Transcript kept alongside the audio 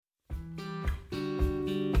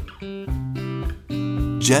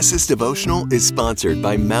Jess's devotional is sponsored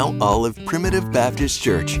by Mount Olive Primitive Baptist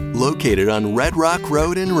Church, located on Red Rock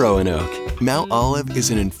Road in Roanoke. Mount Olive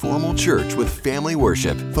is an informal church with family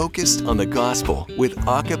worship focused on the gospel with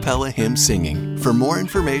a cappella hymn singing. For more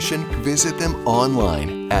information, visit them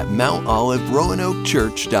online at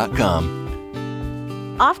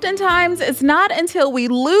mountoliveroanokechurch.com. Oftentimes, it's not until we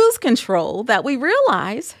lose control that we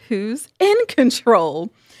realize who's in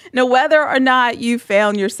control. Now, whether or not you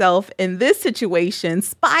found yourself in this situation,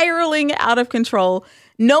 spiraling out of control,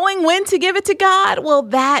 knowing when to give it to God, well,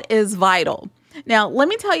 that is vital. Now, let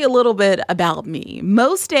me tell you a little bit about me.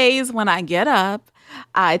 Most days when I get up,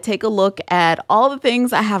 I take a look at all the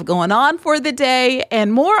things I have going on for the day,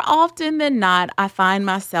 and more often than not, I find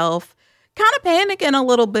myself kind of panicking a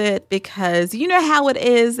little bit because you know how it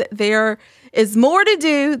is. There is more to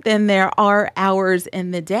do than there are hours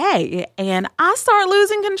in the day. And I start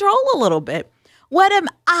losing control a little bit. What am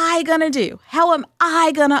I going to do? How am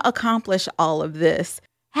I going to accomplish all of this?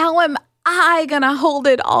 How am I going to hold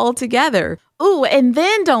it all together? Ooh, and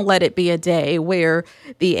then don't let it be a day where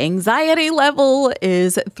the anxiety level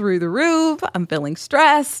is through the roof. I'm feeling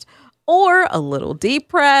stressed or a little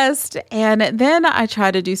depressed. And then I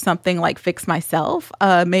try to do something like fix myself.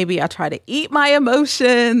 Maybe I try to eat my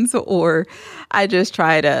emotions, or I just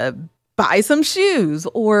try to buy some shoes,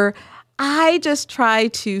 or I just try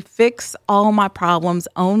to fix all my problems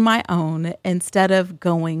on my own instead of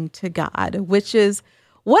going to God, which is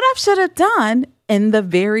what I should have done in the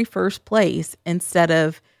very first place instead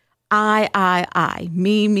of I,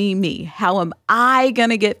 me. How am I going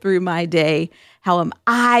to get through my day? How am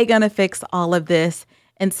I going to fix all of this?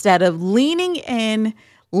 Instead of leaning in,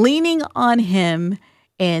 leaning on Him,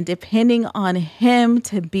 and depending on Him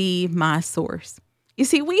to be my source. You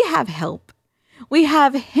see, we have help. We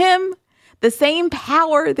have Him. The same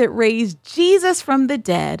power that raised Jesus from the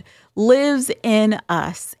dead lives in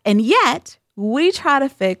us. And yet, we try to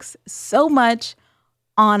fix so much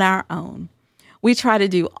on our own. We try to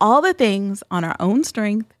do all the things on our own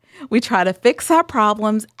strength. We try to fix our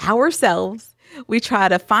problems ourselves. We try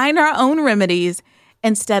to find our own remedies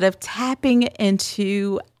instead of tapping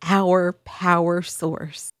into our power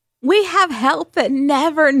source. We have help that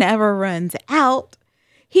never runs out.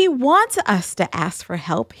 He wants us to ask for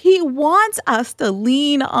help. He wants us to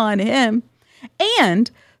lean on Him. And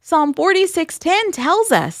Psalm 46:10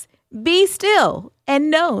 tells us, "Be still and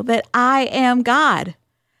know that I am God."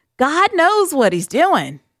 God knows what He's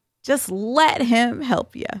doing. Just let Him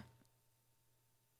help you.